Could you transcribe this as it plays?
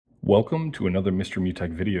Welcome to another Mr.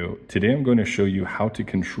 Mutech video. Today I'm going to show you how to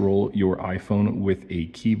control your iPhone with a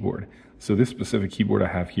keyboard. So this specific keyboard I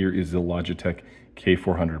have here is the Logitech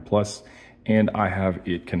K400 Plus, and I have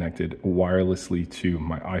it connected wirelessly to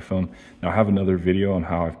my iPhone. Now I have another video on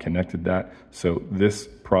how I've connected that. So this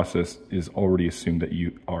process is already assumed that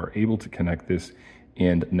you are able to connect this,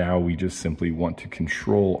 and now we just simply want to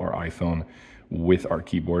control our iPhone with our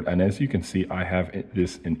keyboard. And as you can see, I have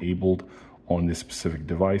this enabled on this specific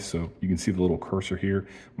device. So you can see the little cursor here.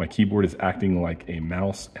 My keyboard is acting like a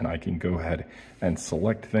mouse, and I can go ahead and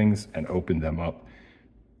select things and open them up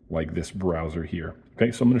like this browser here.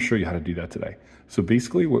 Okay, so I'm going to show you how to do that today. So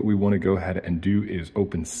basically what we want to go ahead and do is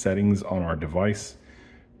open settings on our device.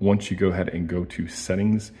 Once you go ahead and go to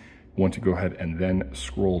settings, you want to go ahead and then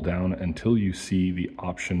scroll down until you see the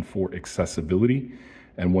option for accessibility.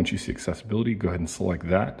 And once you see accessibility, go ahead and select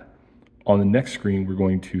that. On the next screen, we're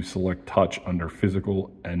going to select touch under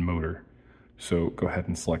physical and motor. So go ahead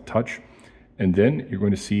and select touch. And then you're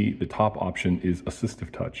going to see the top option is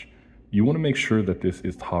assistive touch. You want to make sure that this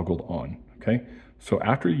is toggled on, okay? So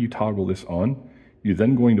after you toggle this on, you're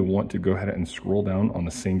then going to want to go ahead and scroll down on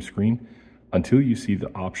the same screen until you see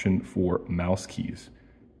the option for mouse keys.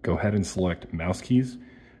 Go ahead and select mouse keys,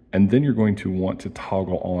 and then you're going to want to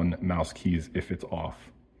toggle on mouse keys if it's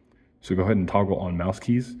off. So go ahead and toggle on mouse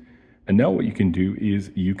keys. And now what you can do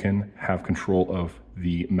is you can have control of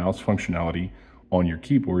the mouse functionality on your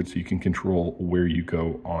keyboard, so you can control where you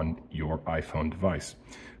go on your iPhone device.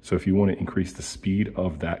 So if you want to increase the speed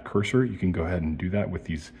of that cursor, you can go ahead and do that with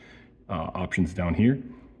these options down here.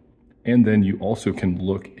 And then you also can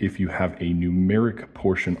look if you have a numeric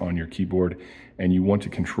portion on your keyboard and you want to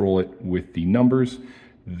control it with the numbers.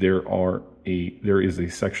 There is a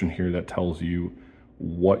section here that tells you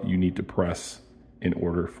what you need to press in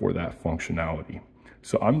order for that functionality.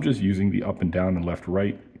 So I'm just using the up and down and left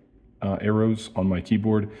right arrows on my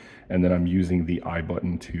keyboard, and then I'm using the I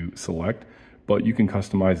button to select, but you can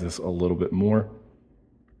customize this a little bit more.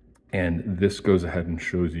 And this goes ahead and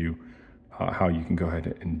shows you how you can go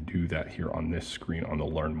ahead and do that here on this screen on the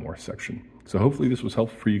Learn More section. So hopefully this was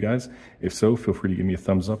helpful for you guys. If so, feel free to give me a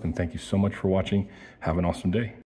thumbs up, and thank you so much for watching. Have an awesome day.